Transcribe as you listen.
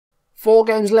4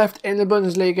 games left in the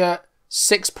Bundesliga,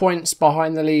 6 points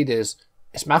behind the leaders.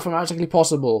 It's mathematically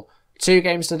possible. 2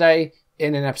 games today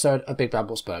in an episode of Big Bad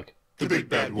Wolfsburg. The Big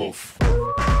Bad Wolf.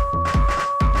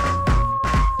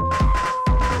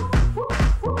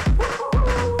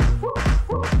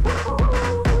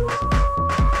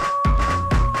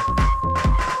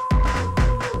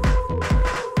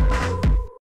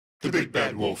 The Big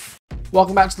Bad Wolf.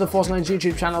 Welcome back to the Force 9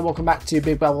 YouTube channel. Welcome back to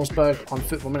Big Bad Wolfsburg on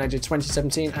Football Manager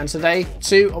 2017. And today,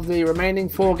 2 of the remaining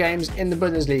 4 games in the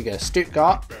Bundesliga,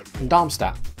 Stuttgart and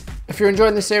Darmstadt. If you're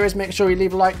enjoying this series, make sure you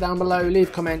leave a like down below,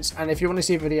 leave comments, and if you want to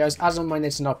see videos as and when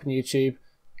it's up on YouTube,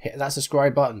 hit that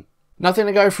subscribe button. Nothing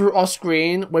to go through off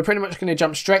screen. We're pretty much going to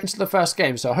jump straight into the first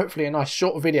game, so hopefully a nice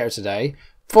short video today.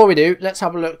 Before we do, let's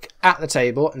have a look at the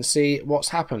table and see what's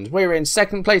happened. We're in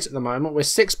 2nd place at the moment. We're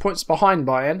 6 points behind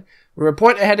Bayern. We're a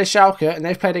point ahead of Schalke, and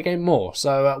they've played a game more,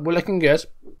 so we're looking good.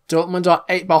 Dortmund are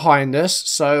 8 behind us,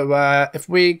 so if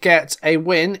we get a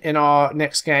win in our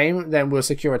next game, then we'll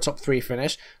secure a top 3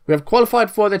 finish. We have qualified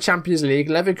for the Champions League.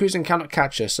 Leverkusen cannot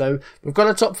catch us, so we've got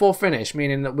a top 4 finish,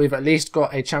 meaning that we've at least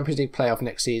got a Champions League playoff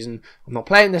next season. I'm not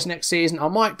playing this next season. I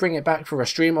might bring it back for a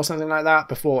stream or something like that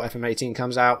before FM18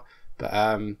 comes out, but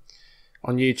on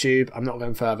YouTube, I'm not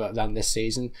going further than this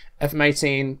season.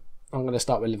 FM18, I'm going to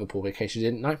start with Liverpool, in case you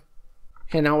didn't know.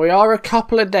 Okay, now we are a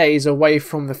couple of days away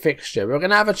from the fixture. We're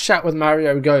going to have a chat with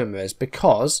Mario Gomez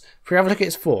because, if we have a look at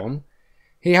his form,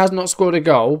 he has not scored a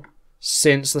goal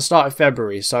since the start of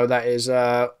February. So that is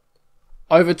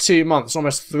over 2 months,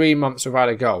 almost 3 months without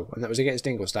a goal. And that was against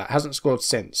Ingolstadt. Hasn't scored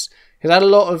since. He's had a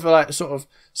lot of sort of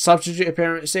substitute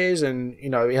appearances and, you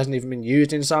know, he hasn't even been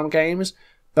used in some games.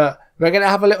 But we're going to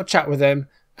have a little chat with him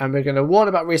and we're going to warn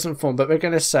about recent form. But we're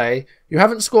going to say, you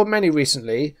haven't scored many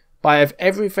recently, but I have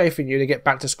every faith in you to get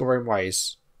back to scoring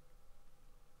ways.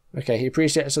 Okay, he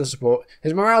appreciates the support.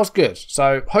 His morale's good,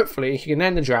 so hopefully he can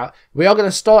end the drought. We are going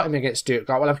to start him against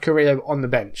Stuttgart. We'll have Carrillo on the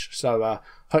bench, so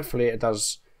hopefully it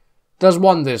does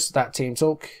wonders, that team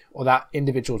talk, or that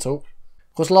individual talk.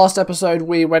 Of course, last episode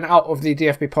we went out of the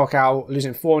DFB Pokal,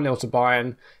 losing 4-0 to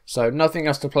Bayern, so nothing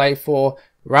else to play for.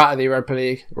 We're out of the Europa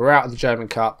League, we're out of the German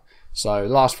Cup, so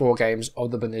last 4 games of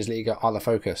the Bundesliga are the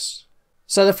focus.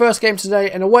 So the first game today,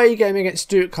 an away game against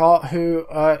Stuttgart, who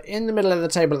are in the middle of the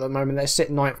table at the moment. They sit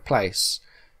 9th place.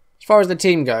 As far as the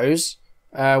team goes,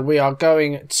 we are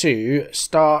going to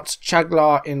start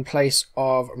Chaglar in place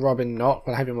of Robin Knott.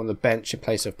 We'll have him on the bench in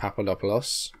place of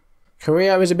Papadopoulos.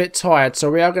 Carrillo is a bit tired, so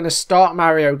we are going to start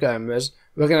Mario Gomez.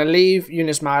 We're going to leave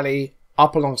Yunus Mali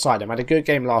up alongside him. Had a good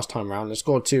game last time round and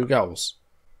scored 2 goals.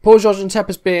 Paul George and Tep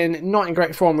has been not in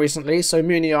great form recently, so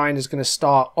Muniain is going to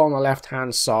start on the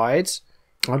left-hand side.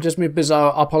 I've just moved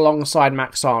Bizarre up alongside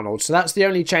Max Arnold. So that's the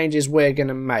only changes we're going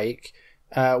to make.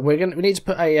 We need to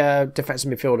put a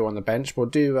defensive midfielder on the bench. We'll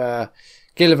do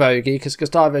Gilavogi because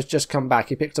Gustavo's just come back.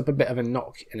 He picked up a bit of a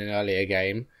knock in an earlier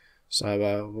game. So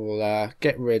we'll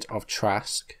get rid of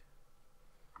Trask.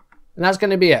 And that's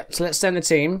going to be it. So let's send the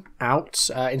team out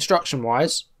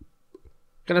instruction-wise.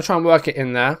 Going to try and work it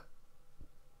in there.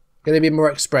 Going to be more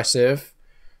expressive.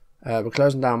 We're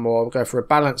closing down more. We'll go for a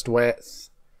balanced width.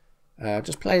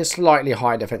 Just play a slightly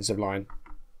high defensive line.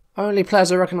 Only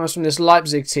players I recognise from this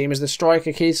Leipzig team is the striker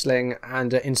Kiesling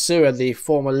and Insua, the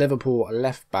former Liverpool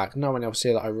left back. No one else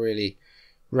here that I really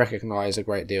recognise a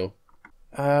great deal.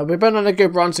 We've been on a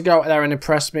good run to go out there and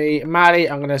impress me. Mali,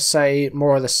 I'm going to say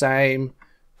more of the same.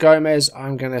 Gomez,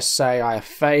 I'm going to say I have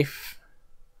faith.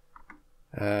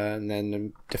 And then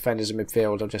the defenders in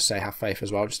midfield, I'll just say have faith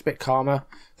as well. Just a bit calmer.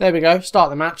 There we go.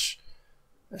 Start the match.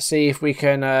 Let's see if we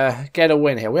can get a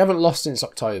win here. We haven't lost since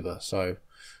October, so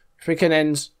if we can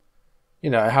end, you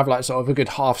know, have like sort of a good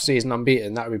half season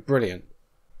unbeaten, that would be brilliant.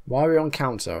 Why are we on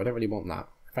counter? I don't really want that.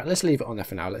 In fact, let's leave it on there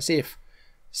for now. Let's see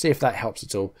if that helps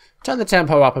at all. Turn the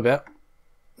tempo up a bit.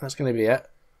 That's going to be it.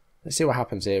 Let's see what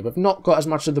happens here. We've not got as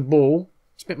much of the ball.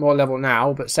 It's a bit more level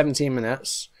now, but 17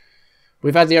 minutes.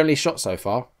 We've had the only shot so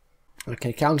far.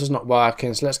 Okay, counter's not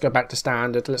working, so let's go back to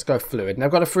standard. Let's go fluid. Now,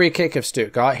 I've got a free kick of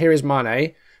Stuttgart. Here is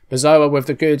Mane. Bazoa with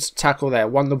the good tackle there.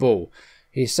 Won the ball.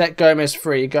 He set Gomez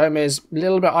free. Gomez a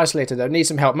little bit isolated though. Needs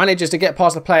some help. Manages to get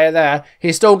past the player there.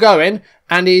 He's still going.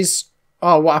 And he's...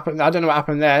 Oh, what happened? I don't know what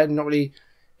happened there. Not really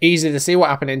easy to see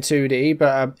what happened in 2D.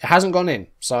 But it hasn't gone in.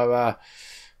 So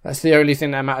that's the only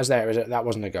thing that matters there. Is that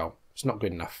wasn't a goal. It's not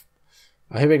good enough.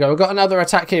 Here we go. We've got another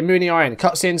attack here. Muniain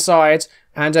cuts inside.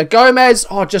 And Gomez,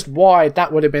 oh, just wide.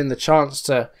 That would have been the chance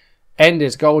to end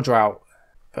his goal drought.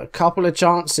 But a couple of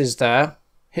chances there.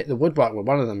 Hit the woodwork with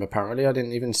one of them, apparently. I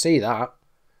didn't even see that.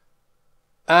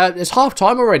 It's half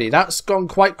time already. That's gone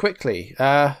quite quickly.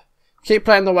 Keep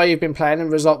playing the way you've been playing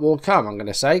and result will come, I'm going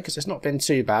to say, because it's not been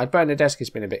too bad.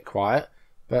 Bernadeschi's been a bit quiet,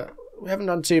 but we haven't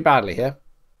done too badly here.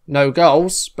 No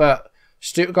goals, but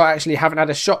Stuttgart actually haven't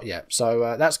had a shot yet,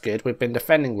 so that's good. We've been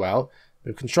defending well.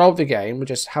 We've controlled the game, we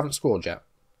just haven't scored yet.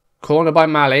 Corner by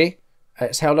Mali.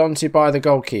 It's held on to by the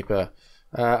goalkeeper.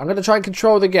 I'm going to try and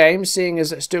control the game, seeing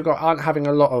as Stuttgart aren't having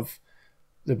a lot of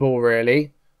the ball,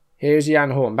 really. Here's Jan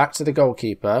Horn, back to the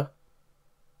goalkeeper.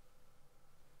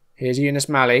 Here's Yunus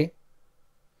Mali.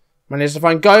 Manages to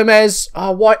find Gomez.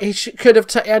 Oh, why? He could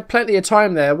have he had plenty of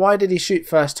time there. Why did he shoot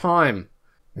first time?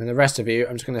 And the rest of you,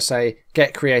 I'm just going to say,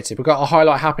 get creative. We've got a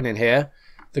highlight happening here.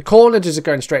 The corners are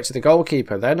going straight to the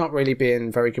goalkeeper. They're not really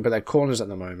being very good with their corners at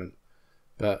the moment.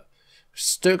 But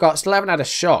Stuttgart still haven't had a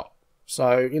shot.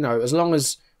 So, you know, as long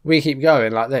as we keep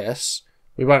going like this,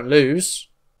 we won't lose.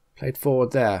 Played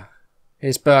forward there.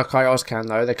 Here's Berkay Özcan,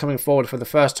 though. They're coming forward for the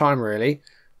first time, really.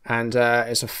 And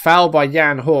it's a foul by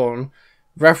Jan Horn.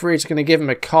 Referee's going to give him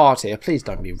a card here. Please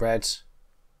don't be red.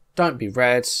 Don't be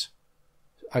red.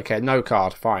 Okay, no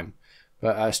card. Fine.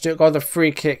 But Stuttgart got the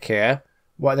free kick here.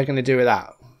 What are they going to do with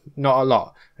that? Not a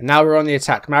lot. And now we're on the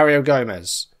attack. Mario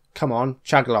Gomez. Come on.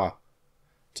 Chaglar.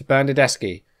 To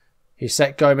Bernadeschi. He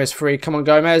set Gomez free. Come on,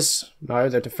 Gomez. No,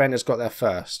 the defender's got there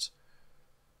first.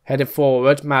 Headed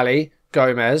forward. Mali.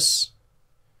 Gomez.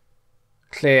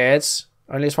 Cleared.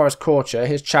 Only as far as Korcha.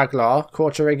 Here's Chaglar.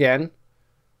 Korcha again.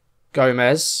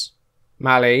 Gomez.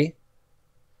 Mali.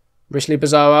 Richley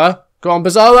Bazoa. Go on,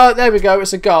 Bazoa. There we go.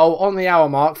 It's a goal on the hour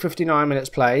mark. 59 minutes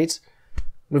played.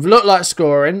 We've looked like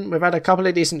scoring. We've had a couple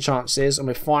of decent chances. And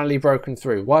we've finally broken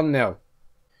through. 1-0.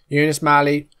 Yunus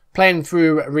Mali playing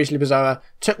through Richley Bazoa.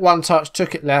 Took one touch.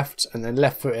 Took it left. And then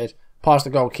left-footed. Past the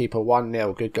goalkeeper.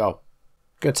 1-0. Good goal.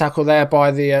 Good tackle there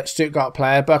by the Stuttgart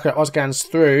player. Berkay Özcan's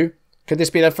through. Could this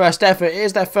be their first effort? It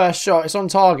is their first shot. It's on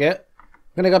target.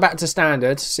 I'm going to go back to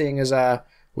standard, seeing as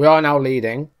we are now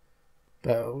leading.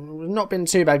 But we've not been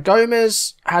too bad.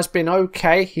 Gomez has been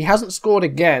okay. He hasn't scored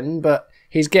again, but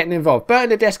he's getting involved.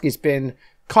 Bernadeschi's been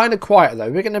kind of quiet,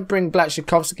 though. We're going to bring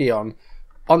Blatchikowski on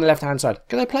the left-hand side.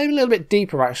 Going to play him a little bit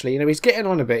deeper, actually. You know, he's getting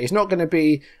on a bit. He's not going to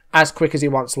be as quick as he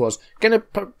once was. Going to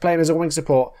play him as a wing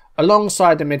support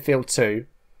alongside the midfield too.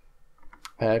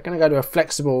 Going to go to a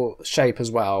flexible shape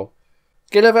as well.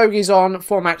 Gilivogi's on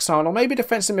for Maxon, or maybe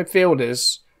defensive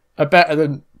midfielders are better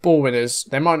than ball winners.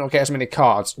 They might not get as many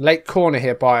cards. Late corner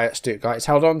here by Stuttgart. It's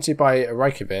held on to by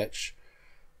Rajkovic.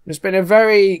 It's been a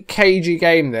very cagey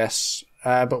game, this,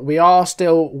 but we are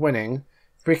still winning.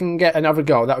 If we can get another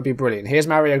goal, that would be brilliant. Here's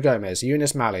Mario Gomez,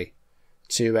 Yunus Mali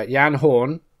to Jan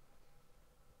Horn.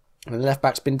 And the left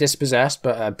back's been dispossessed,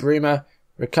 but Bruma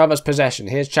recovers possession.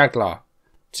 Here's Chaglar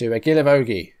to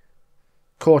Gilivogi.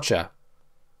 Korcha.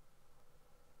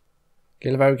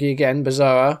 Gilivogi again,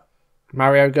 Bazoa.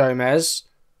 Mario Gomez.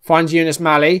 Finds Yunus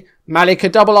Mali. Mali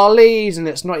could double our lead, and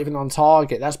it's not even on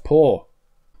target. That's poor.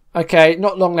 Okay,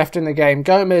 not long left in the game.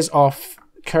 Gomez off.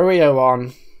 Carrillo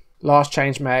on. Last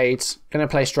change made. Going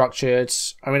to play structured.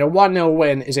 I mean, a 1-0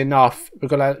 win is enough. We've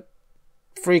got a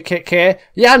free kick here.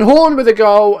 Jan Horn with a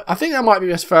goal. I think that might be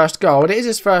his first goal. It is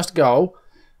his first goal.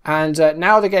 And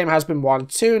now the game has been won.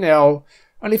 2-0.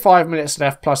 Only 5 minutes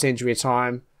left plus injury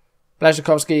time.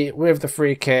 Blatchikowski with the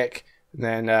free kick. And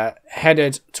then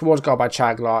headed towards goal by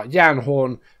Chaglar. Jan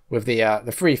Horn with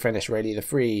the free finish, really. The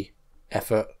free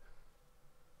effort.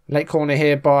 Late corner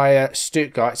here by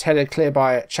Stuttgart. It's headed clear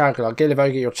by Chaglar.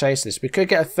 Gilivogi will chase this. We could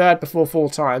get a third before full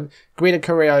time. Guido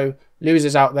Carrillo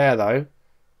loses out there, though.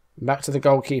 Back to the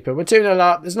goalkeeper. We're 2-0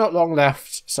 up. There's not long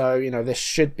left. So, you know, this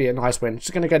should be a nice win.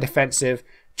 Just going to go defensive.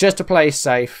 Just to play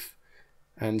safe.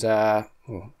 And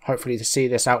hopefully to see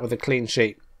this out with a clean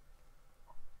sheet.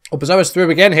 Oh, Bazoa's through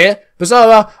again here.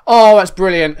 Bazoa. Oh, that's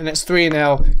brilliant. And it's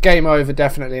 3-0. Game over,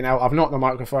 definitely now. I've knocked the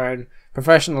microphone.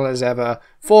 Professional as ever.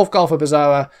 Fourth goal for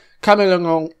Bazoa. Coming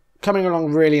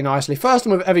along really nicely. First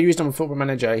time we've ever used him on Football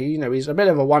Manager. He's a bit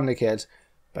of a wonder kid.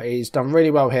 But he's done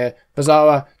really well here.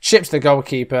 Bazoa chips the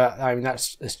goalkeeper. I mean,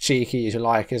 that's as cheeky as you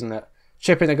like, isn't it?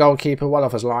 Chipping the goalkeeper well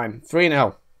off his line.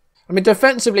 3-0. I mean,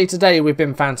 defensively today, we've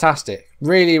been fantastic.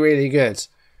 Really, really good.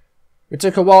 It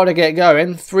took a while to get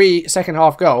going. 3 second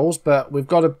half goals, but we've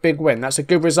got a big win. That's a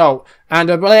good result. And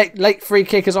a late free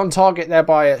kick is on target there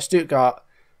by Stuttgart.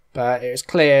 But it was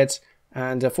cleared.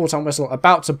 And a full-time whistle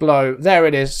about to blow. There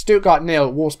it is. Stuttgart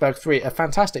 0, Wolfsburg 3. A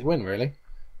fantastic win, really.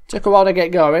 Took a while to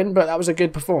get going, but that was a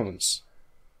good performance.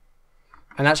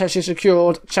 And that's actually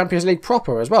secured Champions League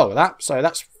proper as well with that. So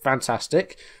that's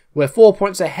fantastic. We're 4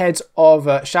 points ahead of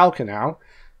Schalke now.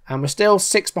 And we're still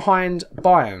 6 behind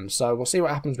Bayern. So we'll see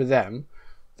what happens with them.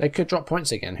 They could drop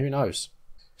points again. Who knows?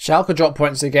 Schalke dropped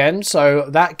points again, so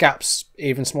that gap's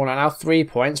even smaller now. 3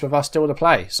 points with us still to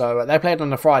play. So they played on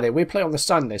the Friday. We play on the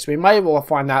Sunday, so we may well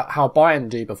find out how Bayern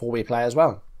do before we play as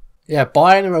well. Yeah,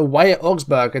 Bayern are away at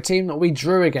Augsburg, a team that we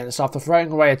drew against after throwing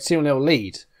away a 2-0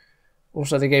 lead.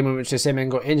 Also the game in which Simeon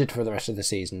got injured for the rest of the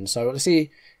season. So let's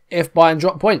see if Bayern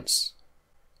drop points.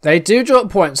 They do drop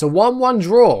points, a 1-1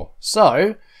 draw.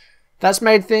 So that's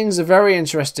made things very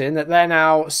interesting that they're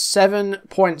now 7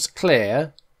 points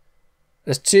clear.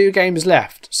 There's 2 games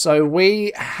left. So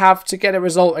we have to get a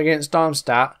result against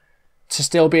Darmstadt to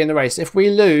still be in the race. If we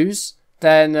lose,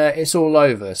 then it's all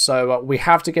over. So we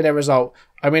have to get a result.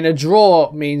 I mean, a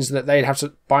draw means that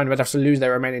Bayern would have to lose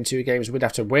their remaining 2 games. We'd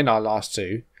have to win our last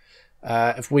 2.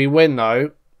 If we win,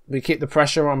 though, we keep the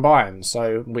pressure on Bayern.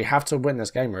 So we have to win this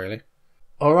game, really.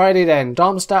 Alrighty then,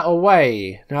 Darmstadt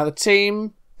away. Now the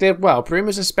team did well.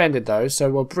 Bruma's suspended, though. So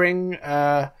we'll bring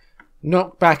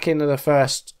Knock back into the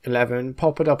first 11.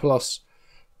 Papadopoulos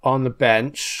on the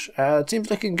bench. Team's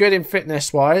looking good in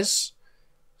fitness-wise.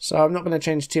 So I'm not going to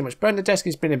change too much.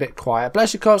 Bernadeschi's been a bit quiet.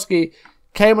 Blaszczykowski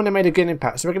came on and made a good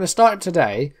impact. So we're going to start him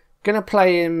today. Going to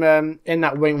play him in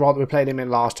that wing role that we played him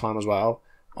in last time as well.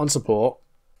 On support.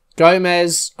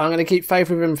 Gomez, I'm going to keep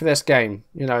faith with him for this game.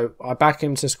 You know, I back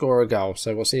him to score a goal.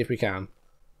 So we'll see if we can.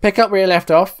 Pick up where you left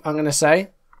off, I'm going to say.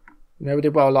 You know, we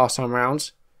did well last time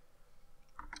round.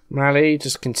 Mali,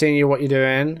 just continue what you're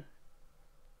doing.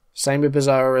 Same with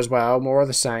Bizarro as well. More of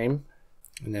the same.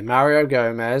 And then Mario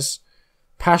Gomez.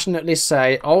 Passionately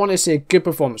say, I want to see a good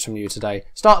performance from you today.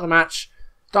 Start the match.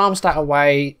 Darmstadt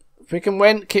away. If we can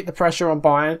win, keep the pressure on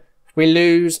Bayern. If we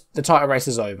lose, the title race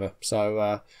is over.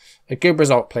 So, a good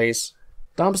result, please.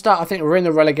 Darmstadt, I think we're in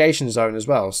the relegation zone as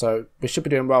well. So, we should be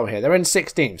doing well here. They're in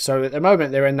 16th. So, at the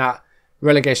moment, they're in that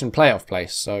relegation playoff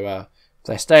place. So, if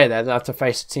they stay there, they'll have to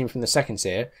face a team from the second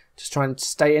tier. Just trying to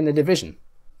stay in the division.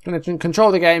 Going to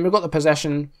control the game. We've got the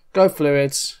possession. Go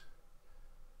fluids.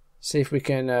 See if we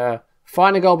can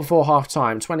find a goal before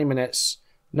half-time. 20 minutes.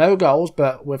 No goals,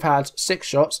 but we've had 6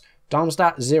 shots.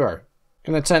 Darmstadt, 0.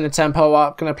 Going to turn the tempo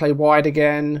up. Going to play wide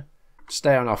again.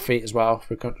 Stay on our feet as well.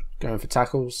 We're going for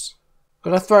tackles.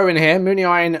 Got a throw in here.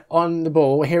 Muniain on the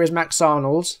ball. Here is Max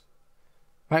Arnold.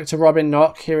 Back to Robin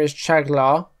Knock. Here is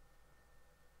Chaglar.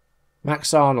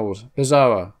 Max Arnold.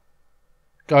 Bezoa.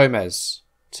 Gomez.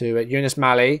 To Yunus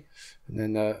Mali.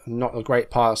 And then not a great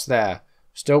pass there.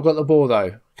 Still got the ball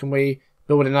though. Can we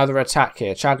build another attack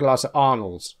here? Chaglar to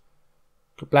Arnold.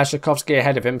 Blaszczykowski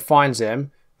ahead of him. Finds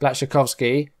him.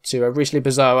 Blaszczykowski to Risley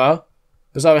Bezoa.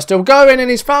 Bezoa still going and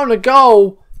he's found a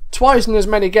goal. Twice in as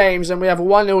many games and we have a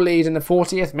 1-0 lead in the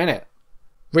 40th minute.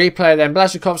 Replay then.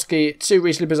 Blaszczykowski to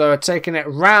Risley Bezoa taking it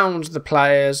round the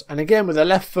players. And again with the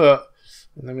left foot.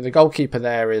 And then the goalkeeper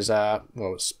there is,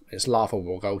 well, it's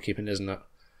laughable goalkeeping, isn't it?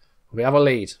 We have a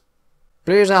lead.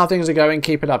 Blues are how things are going.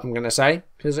 Keep it up, I'm going to say.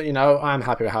 Because, you know, I'm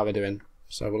happy with how we're doing.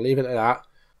 So we'll leave it at that.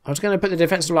 I'm just going to put the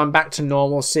defensive line back to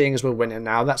normal, seeing as we're winning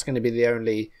now. That's going to be the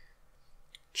only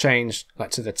change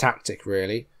to the tactic,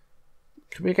 really.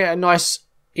 Can we get a nice,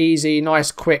 easy,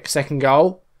 nice, quick second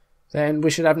goal? Then we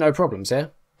should have no problems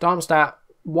here. Darmstadt,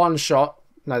 1 shot.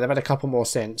 No, they've had a couple more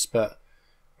since, but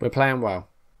we're playing well.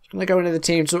 I'm going to go into the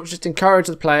team talk, just encourage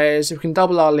the players. If we can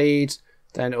double our lead,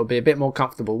 then it'll be a bit more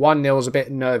comfortable. 1-0 is a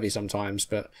bit nervy sometimes,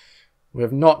 but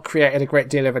we've not created a great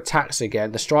deal of attacks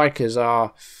again. The strikers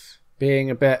are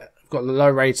being a bit, got low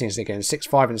ratings again,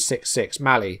 6-5 and 6-6.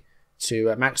 Mali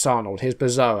to Max Arnold. Here's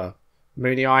Bezoa.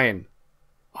 Muniain.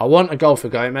 I want a goal for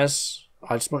Gomez.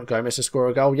 I just want Gomez to score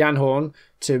a goal. Jan Horn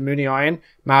to Muniain.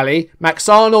 Mali. Max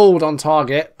Arnold on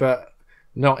target, but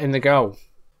not in the goal.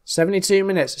 72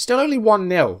 minutes. Still only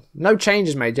 1-0. No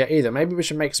changes made yet either. Maybe we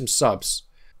should make some subs.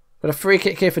 But a free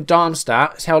kick here for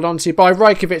Darmstadt. It's held on to by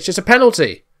Rajkovic. It's a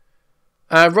penalty.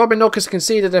 Robin Knock has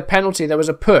conceded a penalty. There was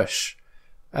a push.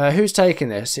 Who's taking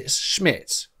this? It's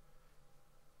Schmidt.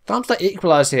 Darmstadt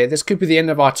equalised here. This could be the end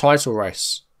of our title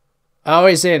race. Oh,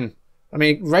 he's in. I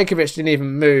mean, Rajkovic didn't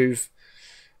even move.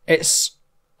 It's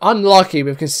unlucky.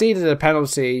 We've conceded a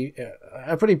penalty.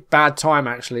 A pretty bad time,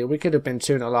 actually. We could have been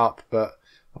 2-0 up, but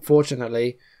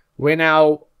unfortunately, we're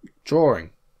now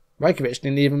drawing. Rajkovic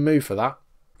didn't even move for that.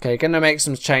 Okay, going to make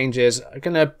some changes. I'm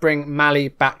going to bring Mali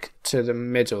back to the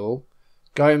middle.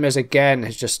 Gomez again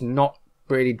has just not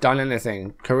really done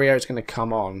anything. Carrillo's going to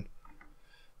come on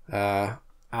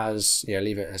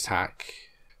leave it attack.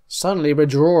 Suddenly we're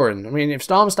drawing. I mean, if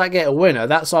Darmstadt get a winner,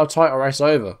 that's our title race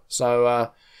over.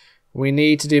 So we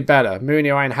need to do better.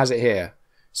 Muniain has it here.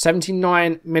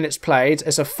 79 minutes played.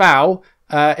 It's a foul.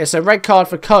 It's a red card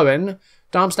for Cohen.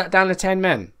 Darmstadt down to 10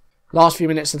 men. Last few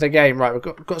minutes of the game. Right,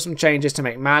 we've got some changes to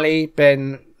make. Mali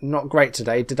been not great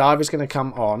today. Didavi's going to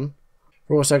come on.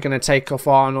 We're also going to take off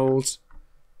Arnold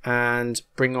and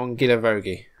bring on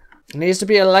Gilavogi. It needs to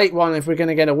be a late one if we're going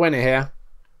to get a winner here.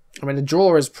 I mean, the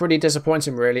draw is pretty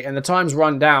disappointing, really, and the time's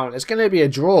run down. It's going to be a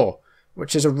draw,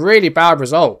 which is a really bad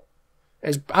result.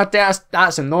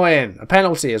 That's annoying. A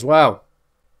penalty as well.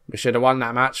 We should have won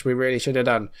that match. We really should have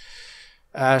done.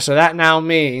 So that now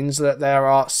means that there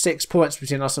are 6 points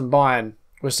between us and Bayern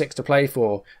with 6 to play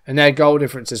for, and their goal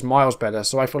difference is miles better.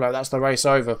 So I feel like that's the race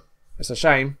over. It's a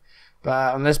shame,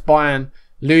 but unless Bayern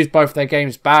lose both their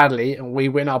games badly and we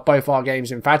win both our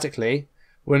games emphatically,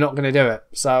 we're not going to do it.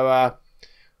 So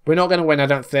we're not going to win, I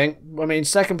don't think. I mean,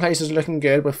 second place is looking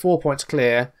good. We're 4 points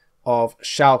clear of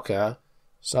Schalke.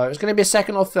 So it's going to be a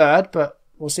second or third, but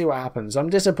we'll see what happens. I'm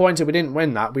disappointed we didn't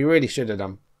win that. We really should have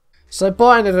done. So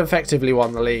Bayern have effectively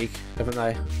won the league, haven't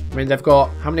they? I mean, they've got,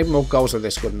 how many more goals have they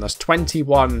scored than us?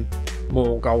 21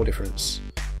 more goal difference.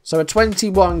 So a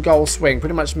 21 goal swing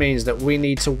pretty much means that we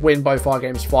need to win both our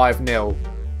games 5-0.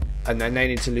 And then they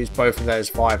need to lose both of those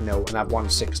 5-0 and have won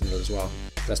 6-0 as well.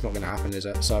 That's not going to happen, is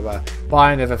it? So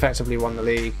Bayern have effectively won the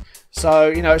league. So,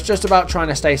 you know, it's just about trying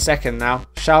to stay second now.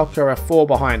 Schalke are 4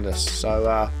 behind us.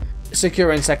 So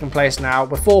securing second place now.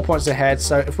 We're 4 points ahead.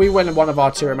 So if we win one of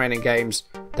our 2 remaining games,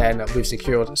 then we've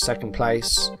secured second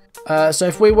place. So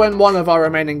if we win one of our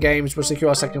remaining games, we'll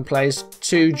secure second place.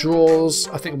 2 draws,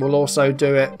 I think we'll also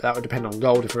do it. That would depend on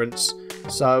goal difference.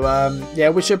 So yeah,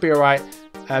 we should be alright.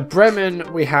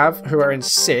 Bremen we have, who are in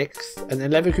 6th, and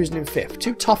then Leverkusen in 5th.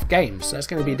 2 tough games, so that's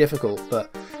going to be difficult,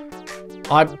 but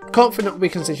I'm confident we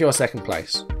can secure second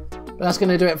place. But that's going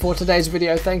to do it for today's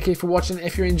video. Thank you for watching.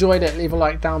 If you enjoyed it, leave a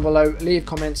like down below, leave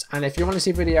comments, and if you want to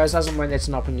see videos as and when they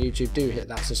turn up on YouTube, do hit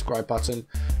that subscribe button,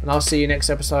 and I'll see you next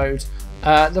episode.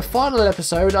 The final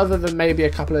episode, other than maybe a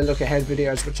couple of look ahead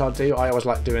videos, which I'll do, I always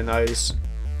like doing those,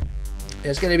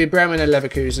 it's going to be Bremen and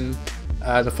Leverkusen,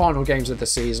 the final games of the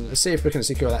season. Let's see if we can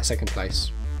secure that second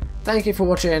place. Thank you for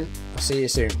watching. I'll see you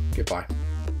soon. Goodbye.